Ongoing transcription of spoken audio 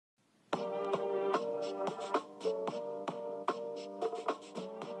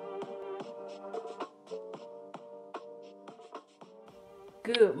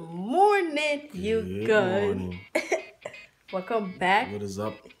Good morning, you guys. Welcome back. What is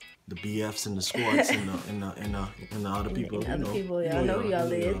up? The BFs and the squads and the other people. Other people, y'all know who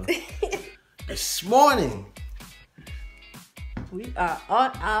y'all is. This morning, we are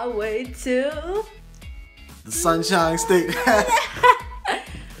on our way to the Sunshine State,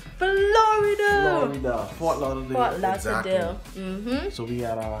 Florida. Fort Lauderdale. Exactly. So we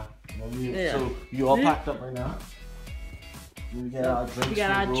got our. So you all packed up right now. We got our drinks. We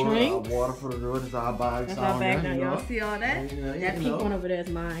got our drink. Our water for the road. It's our bags. That's our bag now. Y'all see all that? That pink one over there is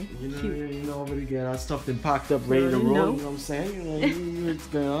mine. You know, we get our stuff then packed up, ready to roll. You know what I'm saying? You know what's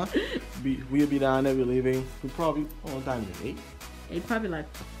going on. We'll be down there. We're leaving. We probably what time is it? 8. Probably like.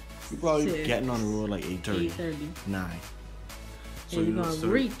 We probably getting on the road like 8:30. 9. So you're gonna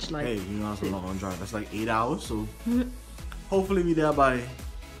reach like. Hey, you know that's a long drive. That's like 8 hours. So hopefully we there by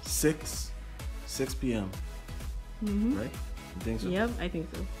 6 p.m. Right? You think so? Yep, I think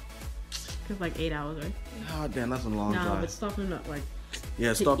so. Cause like 8 hours, right? Oh damn, that's a long drive. No, but stopping up like.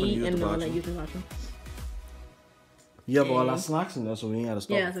 Yeah, stopping to use the bathroom. Yeah, but all our snacks in there, so we ain't gotta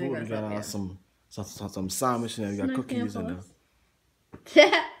stop. Yeah, so we got some sandwich and we got cookies in there.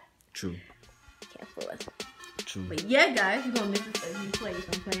 True. Can't fool us. True. But yeah, guys, we're gonna miss this every place.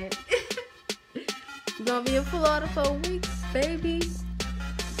 I'm playing. We're gonna be in Florida for weeks, baby.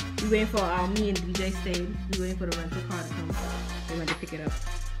 We waiting for me and DJ stayed. We waiting for the rental car to come. They went to pick it up.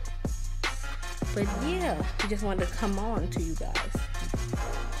 But yeah, we just wanted to come on to you guys.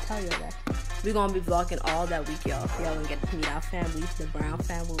 Tell you that. We're gonna be vlogging all that week, y'all. So y'all gonna get to meet our family, the Brown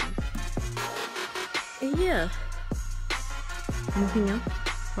family. And yeah. Anything else?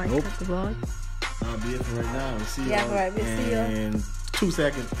 Why cut the vlog? I'll be it for right now. We'll see you we'll see y'all in 2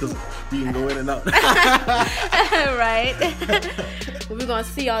 seconds because we can go in and out. Right. Well, we're gonna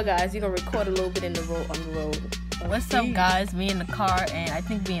see y'all guys. We're gonna record a little bit on the road. What's up, guys? We in the car, and I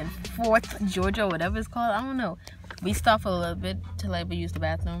think we in Fort Georgia, whatever it's called. I don't know. We stopped for a little bit to like use the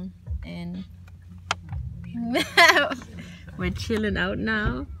bathroom, and we're chilling out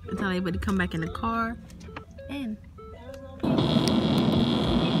now until everybody come back in the car. And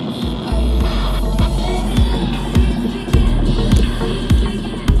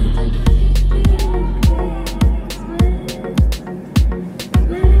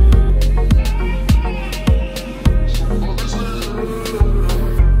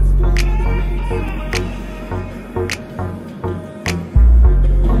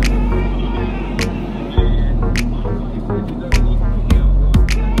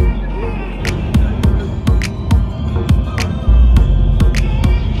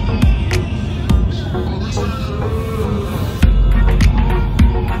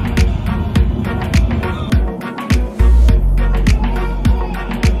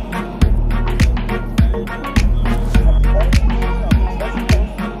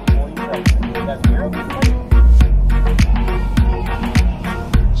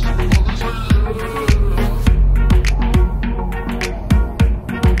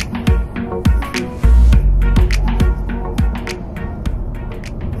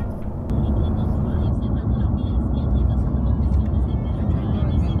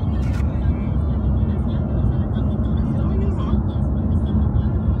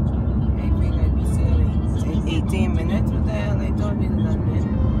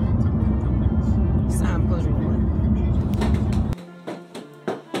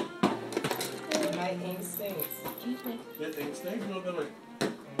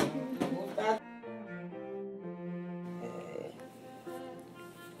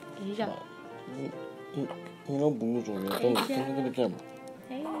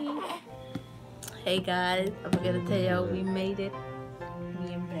hey guys, I'm gonna tell y'all we made it.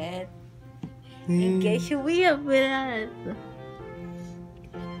 We in bed. In case you be up with us.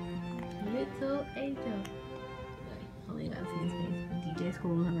 Little Angel. Only got to see his face. DJ's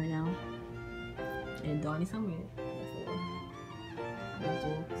holding him right now. And Donnie's somewhere.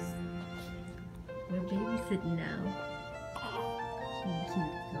 We're babysitting now.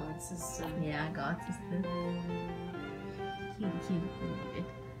 Cute. God sister. Yeah, God sister. Cute.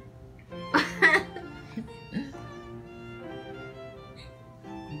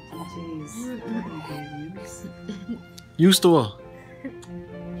 Used to her.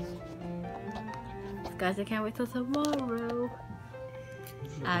 Guys, I can't wait till tomorrow.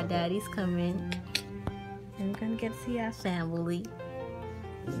 Our daddy's coming. And we're gonna get to see our family.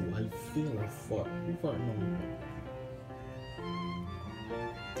 Ooh, I feel like fuck. You farting on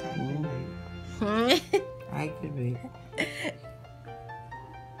me. I could be.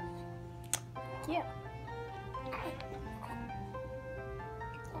 Yeah.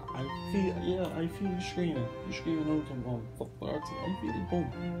 I Yeah, I feel you screaming. You screaming out for party. I feel it, boom.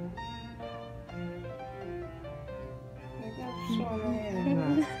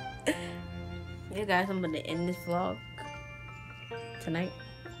 Yeah, guys, I'm gonna end this vlog tonight.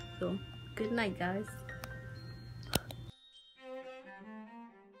 So, good night, guys.